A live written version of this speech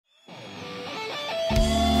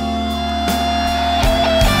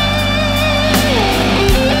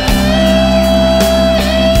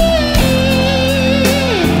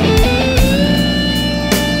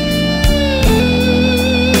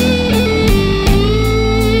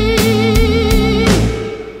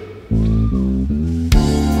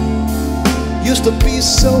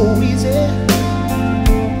so easy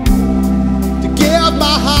to give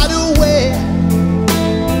my heart away.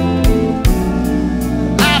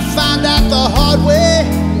 I found out the hard way.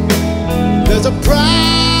 There's a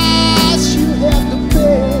price you have to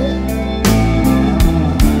pay.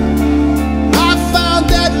 I found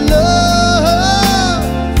that love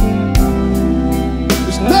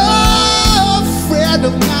was no friend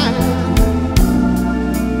of mine.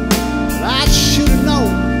 I should have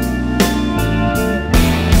known.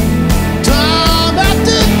 Time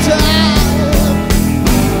after time,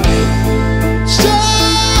 so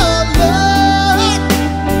long.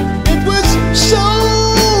 It was so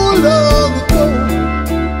long ago,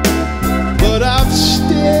 but I've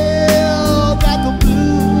still got the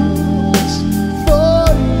blues for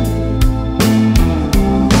you.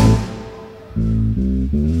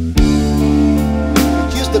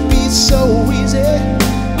 It used to be so easy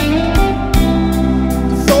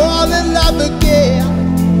to fall in love again,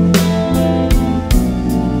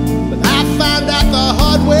 but I found out the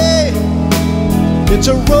hard way. It's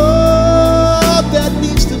a road that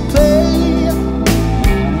needs to pay.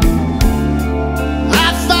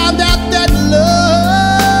 I found out that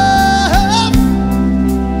love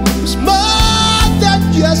was more than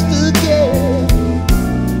just a game.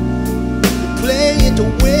 You play it to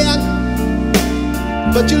win,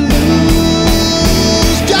 but you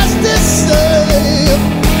lose just the same.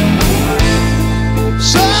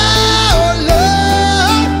 So